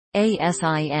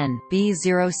ASIN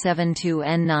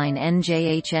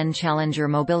B072N9NJHN Challenger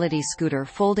Mobility Scooter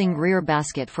Folding Rear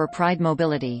Basket for Pride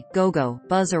Mobility, GoGo,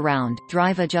 Buzz Around,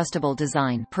 Drive Adjustable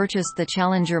Design. Purchased the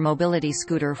Challenger Mobility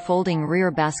Scooter Folding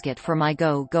Rear Basket for my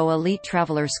GoGo Elite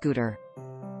Traveler Scooter.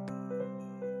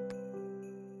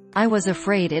 I was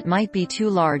afraid it might be too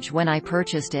large when I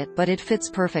purchased it, but it fits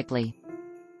perfectly.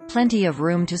 Plenty of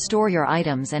room to store your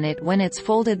items, and when it's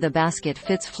folded the basket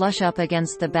fits flush up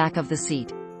against the back of the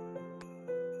seat.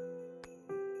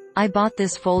 I bought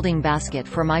this folding basket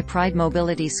for my Pride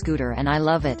Mobility scooter and I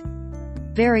love it.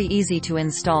 Very easy to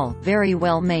install, very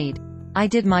well made. I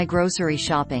did my grocery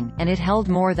shopping, and it held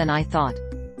more than I thought.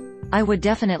 I would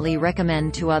definitely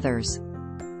recommend to others.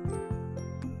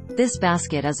 This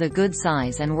basket is a good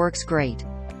size and works great.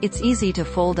 It's easy to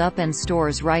fold up and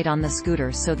stores right on the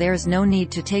scooter, so there's no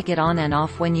need to take it on and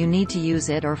off when you need to use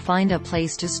it or find a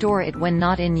place to store it when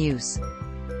not in use.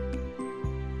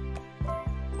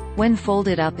 When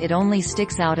folded up it only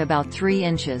sticks out about 3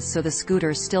 inches, so the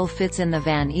scooter still fits in the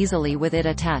van easily with it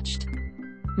attached.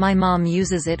 My mom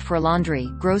uses it for laundry,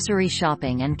 grocery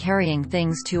shopping and carrying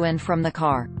things to and from the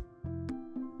car.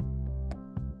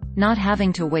 Not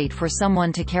having to wait for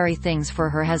someone to carry things for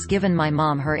her has given my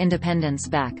mom her independence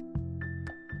back.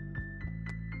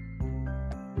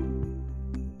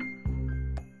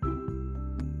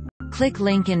 Click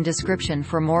link in description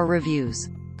for more reviews.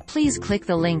 Please click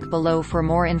the link below for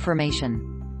more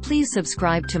information. Please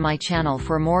subscribe to my channel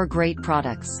for more great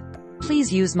products. Please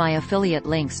use my affiliate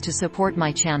links to support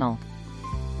my channel.